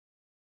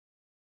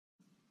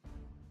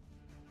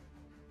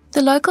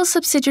The local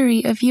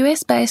subsidiary of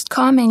US-based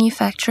car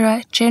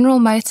manufacturer General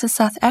Motors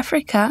South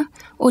Africa,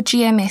 or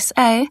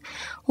GMSA,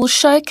 will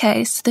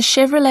showcase the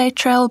Chevrolet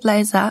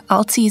Trailblazer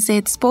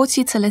LTZ sports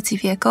utility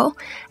vehicle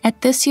at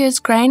this year's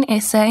Grain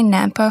SA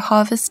Nampo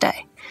Harvest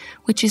Day,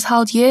 which is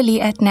held yearly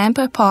at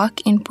Nampo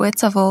Park in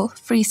Bothaville,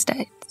 Free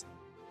State.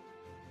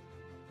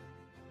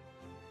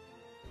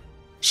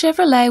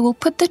 Chevrolet will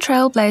put the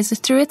Trailblazer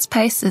through its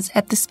paces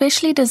at the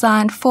specially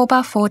designed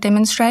 4x4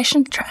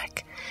 demonstration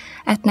track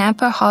at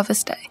Nampo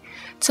Harvest Day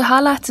to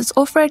highlight its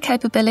off-road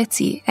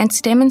capability and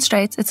to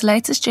demonstrate its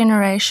latest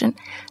generation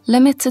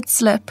limited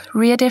slip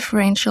rear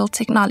differential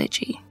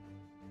technology.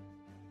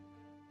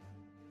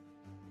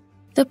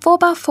 The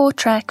 4x4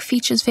 track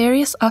features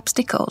various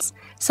obstacles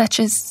such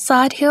as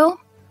side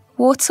hill,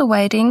 water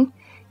wading,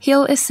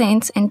 hill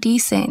ascent and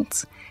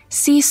descent,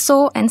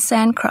 seesaw and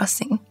sand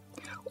crossing,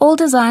 all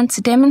designed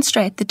to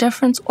demonstrate the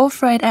different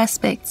off-road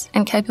aspects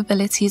and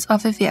capabilities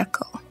of a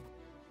vehicle.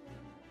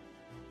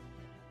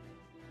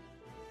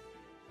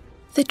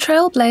 The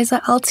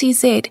Trailblazer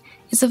LTZ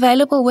is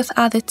available with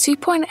either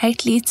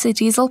 2.8-litre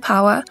diesel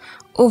power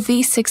or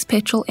V6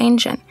 petrol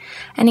engine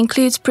and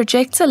includes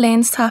projector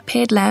lens type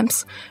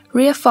headlamps,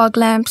 rear fog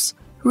lamps,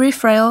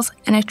 roof rails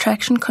and a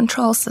traction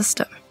control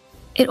system.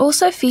 It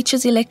also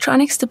features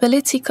electronic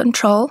stability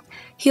control,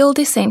 hill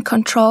descent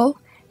control,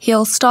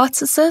 hill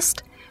start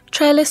assist,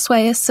 trailer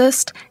sway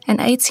assist and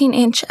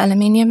 18-inch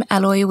aluminium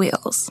alloy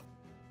wheels.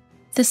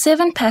 The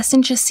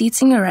 7-passenger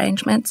seating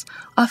arrangement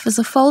offers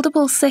a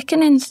foldable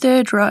second and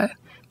third row,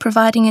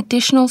 providing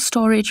additional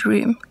storage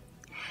room.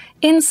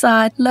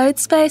 Inside, load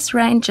space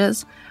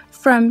ranges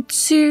from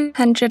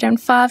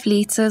 205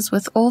 litres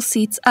with all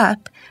seats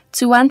up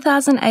to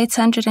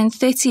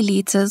 1,830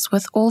 litres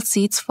with all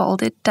seats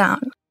folded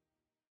down.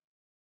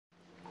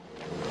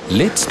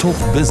 Let's talk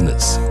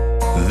business.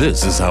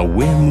 This is how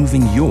we're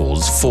moving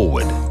yours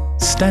forward.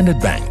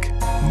 Standard Bank,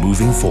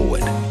 moving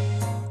forward.